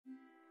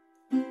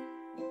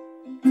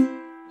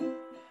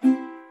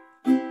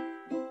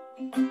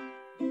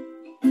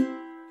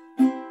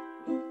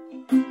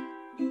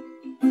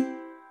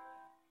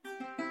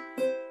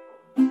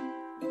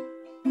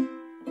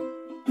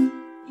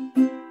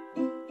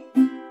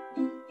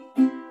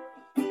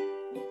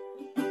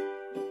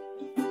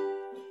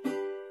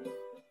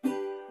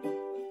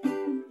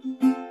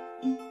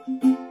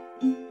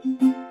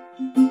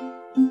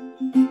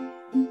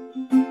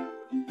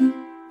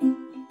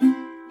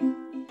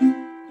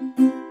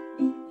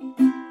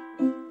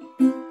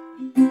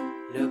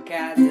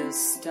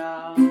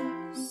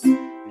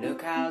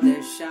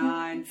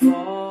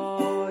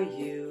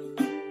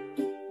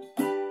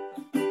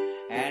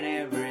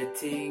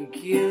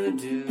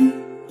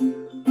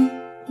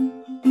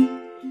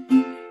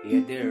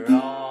they're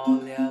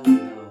all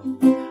yellow.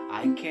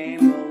 I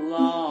came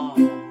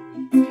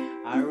along,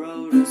 I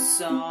wrote a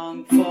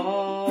song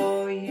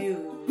for you,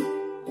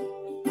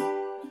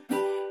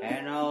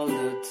 and all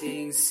the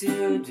things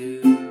you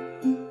do,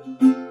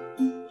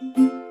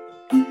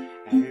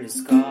 and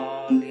it's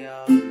called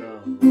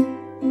yellow.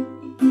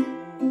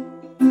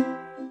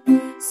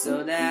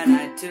 So then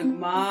I took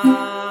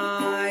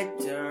my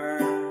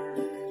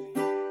turn.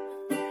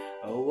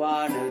 Oh,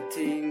 what a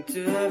thing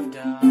to have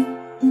done.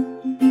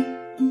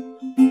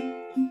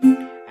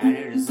 And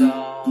it is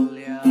all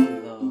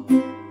yellow.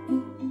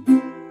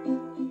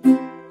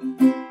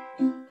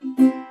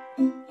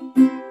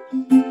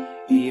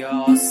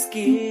 Your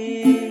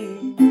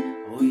skin,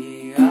 oh,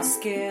 your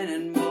skin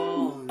and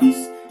bones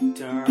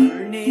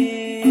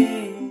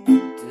turning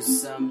to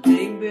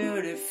something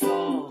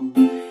beautiful.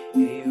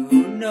 You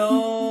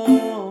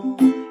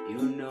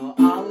know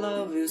I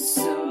love you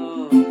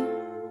so.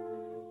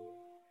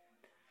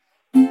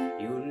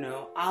 You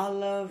know I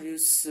love you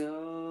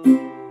so.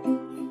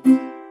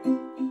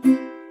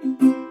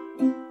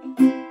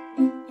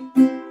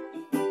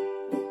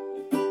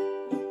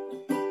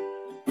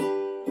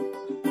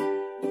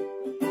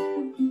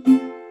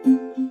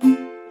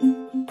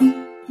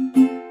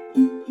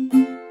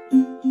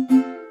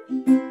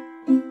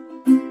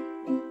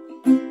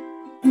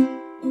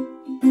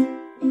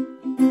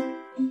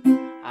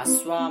 I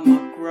swam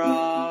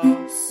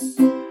across,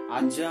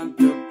 I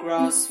jumped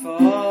across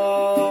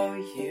for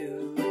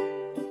you.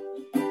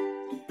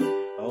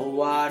 Oh,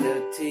 what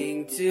a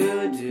thing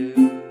to do.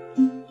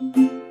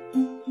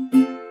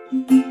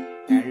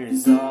 And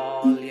it's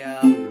all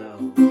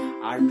yellow.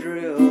 I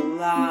drew a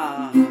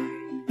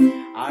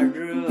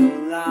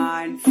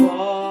line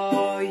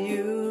for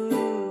you.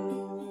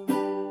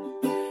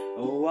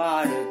 Oh,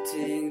 what a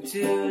thing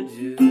to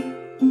do,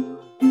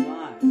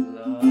 my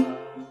love.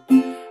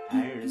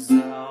 And it's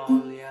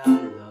all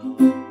yellow.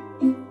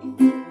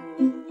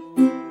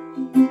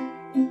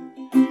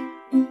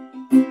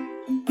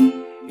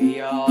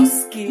 Your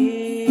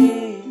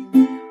skin,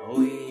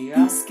 oh,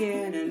 your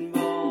skin and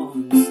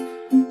bones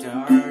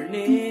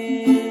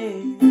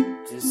turning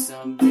to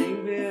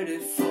something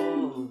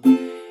beautiful.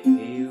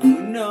 You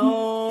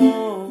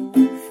know,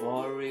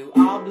 for real,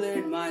 I'll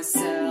bleed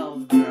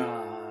myself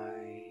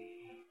dry.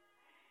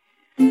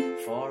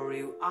 For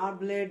real, I'll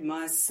bleed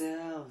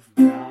myself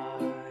dry.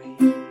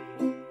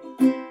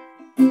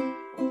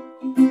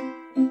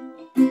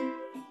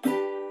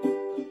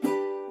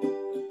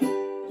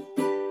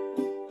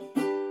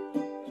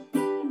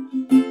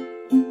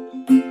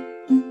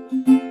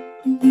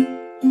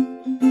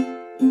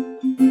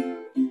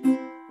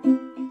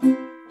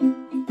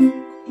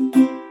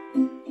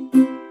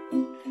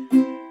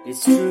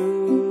 It's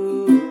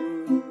true,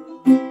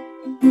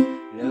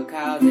 look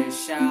how they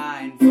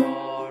shine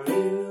for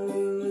you.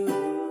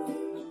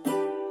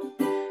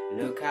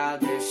 Look how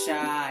they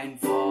shine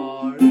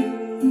for you.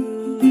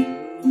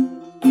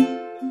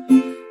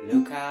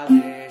 Look how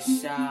they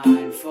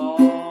shine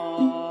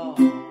for.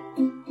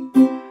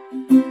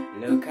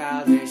 Look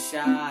how they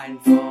shine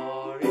for.